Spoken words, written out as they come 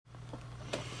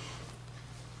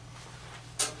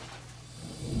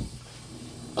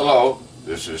Hello,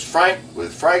 this is Frank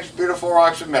with Frank's Beautiful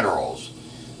Rocks and Minerals.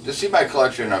 To see my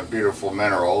collection of beautiful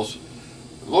minerals,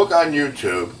 look on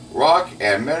YouTube, Rock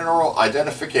and Mineral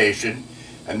Identification,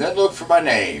 and then look for my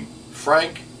name,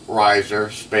 Frank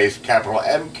Reiser, space capital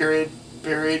M period,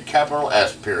 capital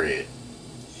S period.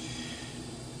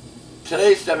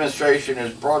 Today's demonstration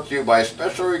is brought to you by a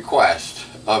special request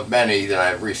of many that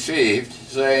I've received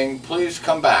saying, please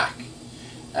come back.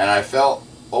 And I felt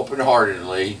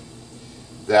open-heartedly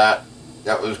that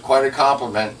was quite a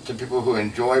compliment to people who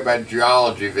enjoy my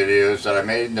geology videos that I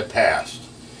made in the past.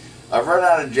 I've run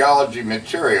out of geology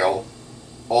material,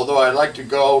 although I'd like to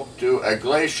go to a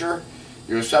glacier,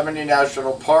 Yosemite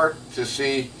National Park, to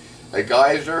see a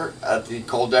geyser at the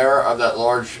caldera of that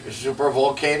large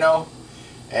supervolcano,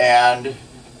 and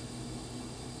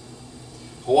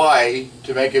Hawaii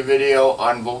to make a video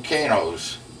on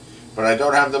volcanoes. But I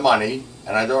don't have the money,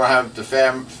 and I don't have the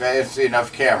fancy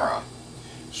enough camera.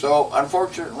 So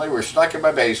unfortunately we're stuck in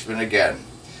my basement again.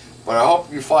 But I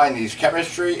hope you find these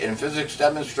chemistry and physics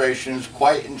demonstrations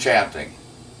quite enchanting.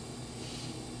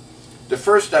 The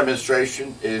first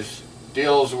demonstration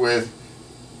deals with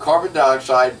carbon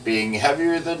dioxide being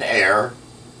heavier than air,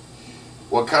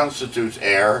 what constitutes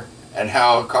air, and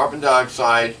how carbon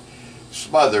dioxide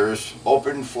smothers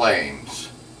open flames.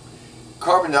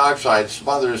 Carbon dioxide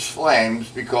smothers flames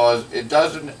because it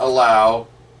doesn't allow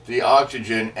the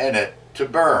oxygen in it to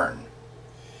burn.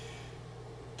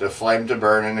 The flame to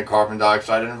burn in the carbon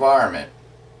dioxide environment.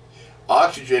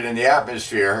 Oxygen in the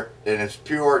atmosphere in its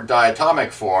pure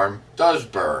diatomic form does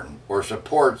burn, or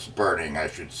supports burning, I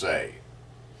should say.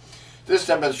 This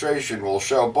demonstration will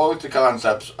show both the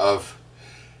concepts of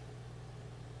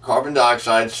carbon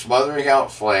dioxide smothering out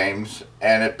flames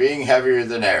and it being heavier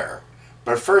than air.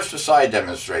 But first, a side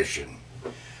demonstration.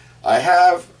 I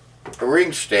have a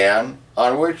ring stand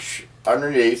on which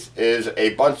underneath is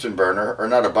a Bunsen burner, or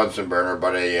not a Bunsen burner,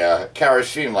 but a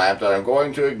kerosene lamp that I'm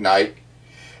going to ignite,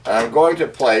 and I'm going to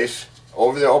place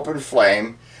over the open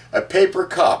flame a paper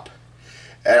cup.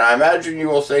 And I imagine you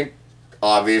will think,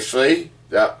 obviously,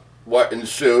 that what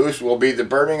ensues will be the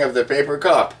burning of the paper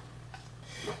cup.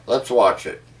 Let's watch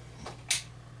it.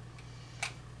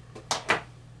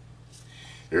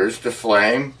 Here's the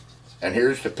flame, and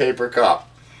here's the paper cup.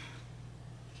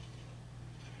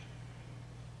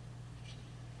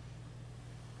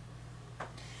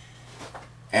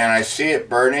 And I see it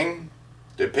burning.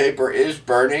 The paper is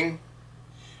burning,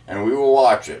 and we will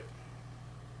watch it.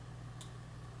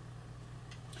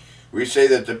 We say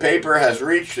that the paper has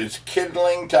reached its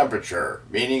kindling temperature,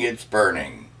 meaning it's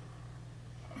burning.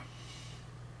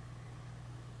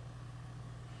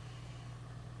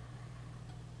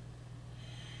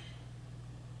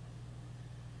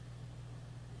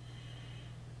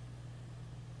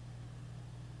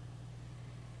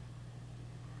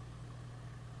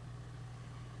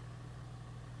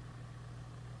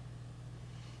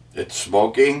 It's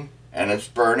smoking and it's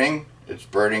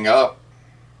burning up.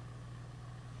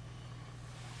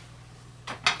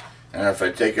 And if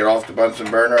I take it off the Bunsen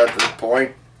burner at this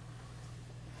point,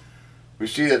 we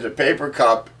see that the paper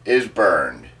cup is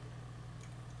burned.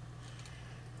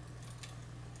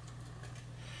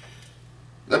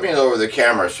 Let me lower the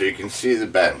camera so you can see the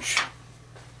bench.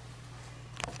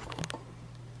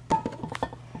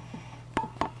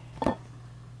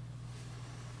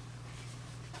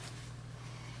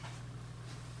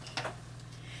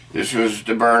 This was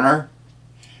the burner,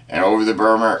 and over the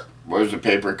burner was the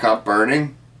paper cup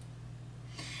burning.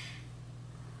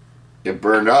 It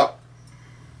burned up.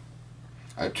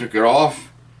 I took it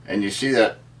off, and you see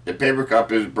that the paper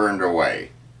cup is burned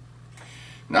away.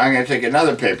 Now I'm going to take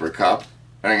another paper cup,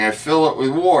 and I'm going to fill it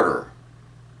with water.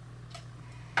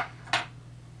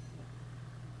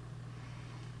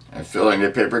 I'm filling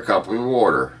the paper cup with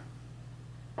water.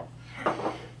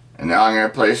 And now I'm going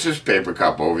to place this paper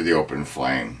cup over the open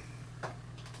flame.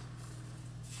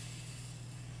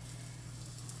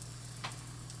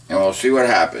 And we'll see what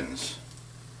happens.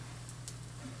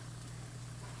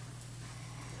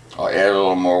 I'll add a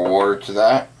little more water to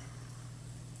that.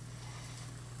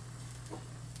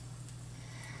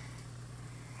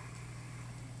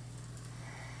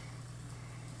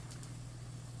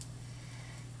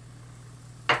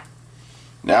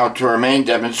 Now to our main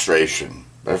demonstration.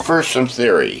 But first, some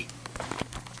theory.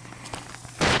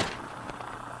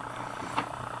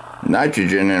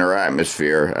 Nitrogen in our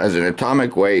atmosphere has an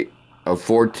atomic weight of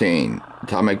 14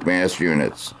 atomic mass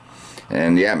units,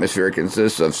 and the atmosphere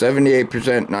consists of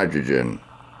 78% nitrogen.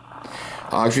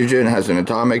 Oxygen has an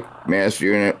atomic mass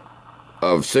unit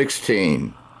of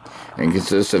 16 and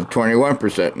consists of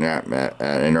 21%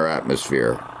 in our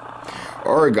atmosphere.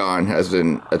 Argon has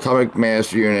an atomic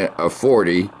mass unit of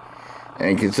 40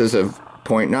 and consists of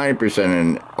 0.9%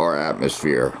 in our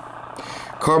atmosphere.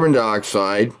 Carbon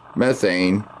dioxide,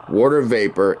 methane, water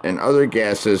vapor, and other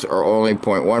gases are only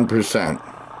 0.1%.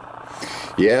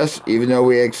 Yes, even though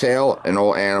we exhale, and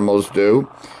all animals do,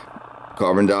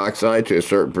 carbon dioxide to a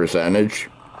certain percentage,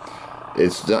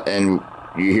 and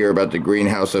you hear about the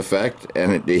greenhouse effect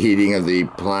and the heating of the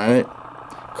planet,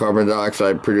 carbon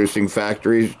dioxide producing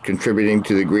factories contributing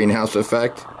to the greenhouse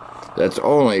effect. That's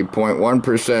only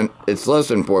 0.1%. It's less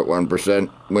than 0.1%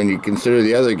 when you consider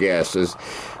the other gases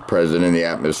present in the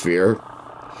atmosphere.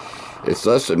 It's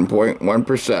less than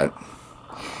 0.1%.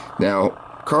 Now,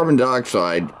 carbon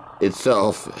dioxide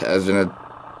itself has a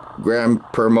gram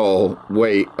per mole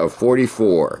weight of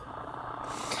 44.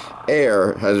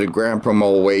 Air has a gram per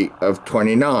mole weight of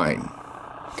 29.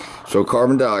 So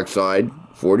carbon dioxide,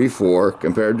 44,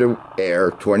 compared to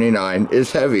air, 29,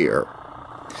 is heavier.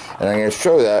 And I'm going to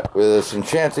show that with this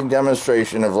enchanting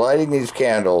demonstration of lighting these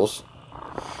candles.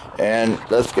 And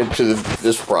let's get to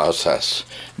this process.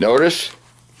 Notice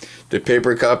the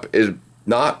paper cup is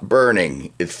not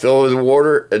burning. It's filled with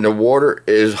water, and the water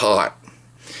is hot.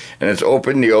 And it's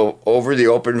over the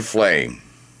open flame.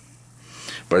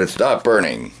 But it's not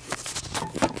burning.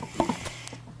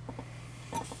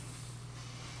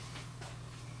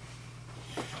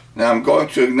 Now I'm going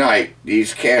to ignite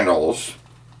these candles,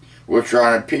 which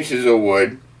are on pieces of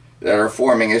wood that are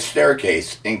forming a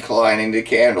staircase, inclining the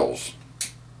candles.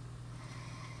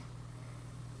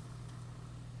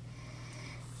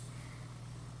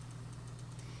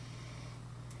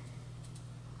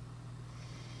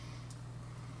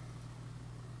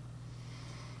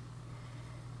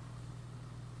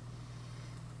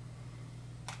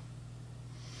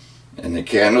 And the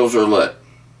candles are lit.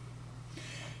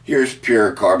 Here's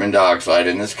pure carbon dioxide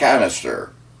in this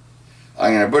canister.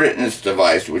 I'm going to put it in this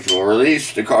device, which will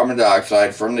release the carbon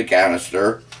dioxide from the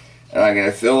canister, and I'm going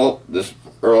to fill this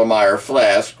Erlenmeyer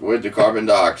flask with the carbon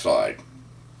dioxide.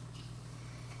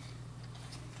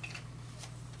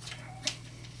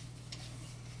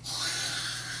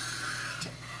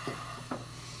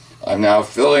 I'm now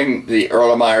filling the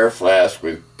Erlenmeyer flask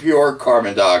with pure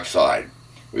carbon dioxide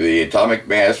with the atomic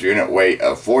mass unit weight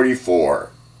of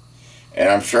 44. And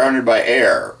I'm surrounded by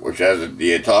air, which has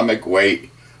the atomic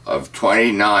weight of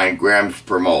 29 grams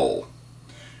per mole.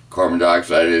 Carbon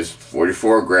dioxide is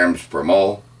 44 grams per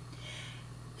mole.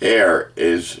 Air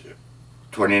is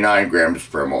 29 grams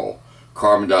per mole.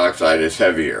 Carbon dioxide is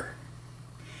heavier.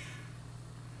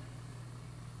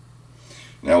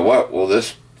 Now what will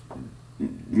this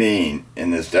mean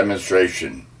in this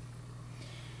demonstration?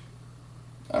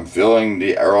 I'm filling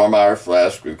the Erlenmeyer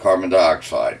flask with carbon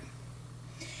dioxide.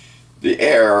 The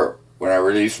air, when I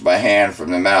release my hand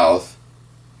from the mouth,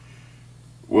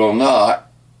 will not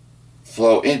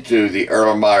flow into the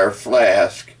Erlenmeyer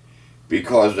flask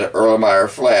because the Erlenmeyer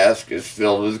flask is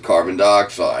filled with carbon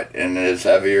dioxide and it is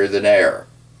heavier than air.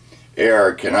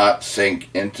 Air cannot sink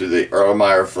into the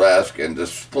Erlenmeyer flask and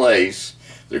displace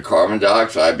the carbon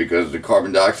dioxide because the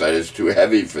carbon dioxide is too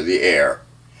heavy for the air.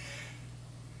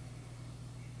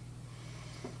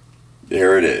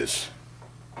 There it is.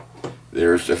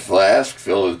 There's the flask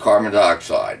filled with carbon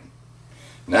dioxide.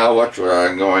 Now watch what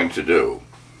I'm going to do.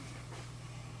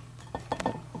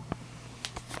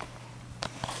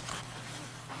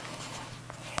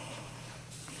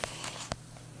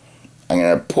 I'm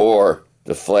going to pour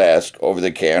the flask over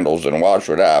the candles and watch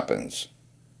what happens.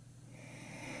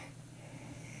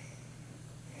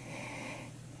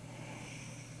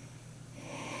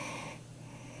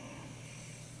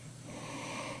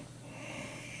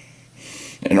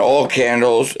 And all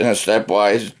candles in a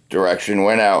stepwise direction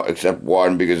went out except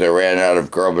one because I ran out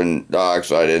of carbon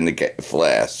dioxide in the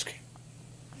flask.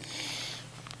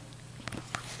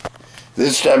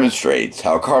 This demonstrates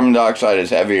how carbon dioxide is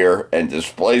heavier and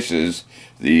displaces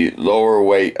the lower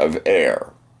weight of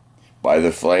air by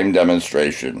the flame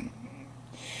demonstration.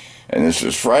 And this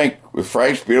is Frank with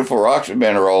Frank's Beautiful Rocks and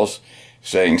Minerals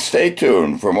saying stay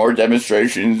tuned for more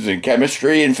demonstrations in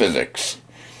chemistry and physics.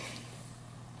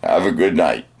 Have a good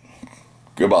night.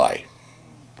 Goodbye.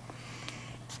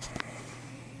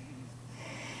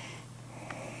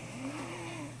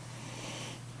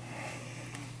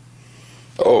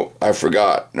 Oh, I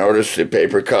forgot. Notice the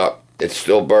paper cup. It's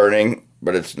still burning,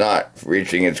 but it's not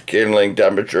reaching its kindling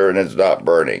temperature and it's not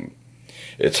burning.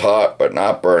 It's hot, but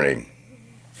not burning.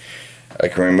 I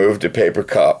can remove the paper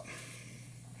cup.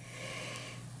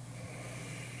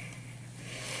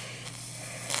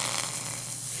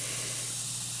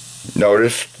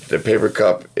 Notice the paper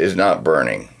cup is not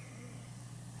burning.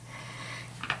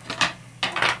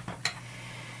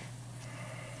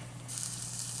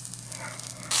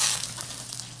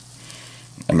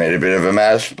 Made a bit of a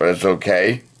mess, but it's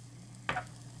okay.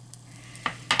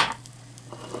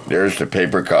 There's the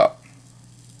paper cup.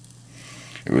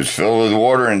 It was filled with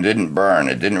water and didn't burn.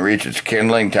 It didn't reach its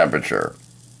kindling temperature.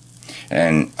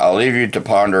 And I'll leave you to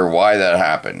ponder why that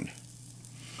happened.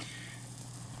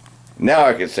 Now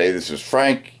I can say this is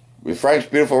Frank with Frank's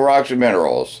Beautiful Rocks and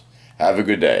Minerals. Have a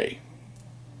good day.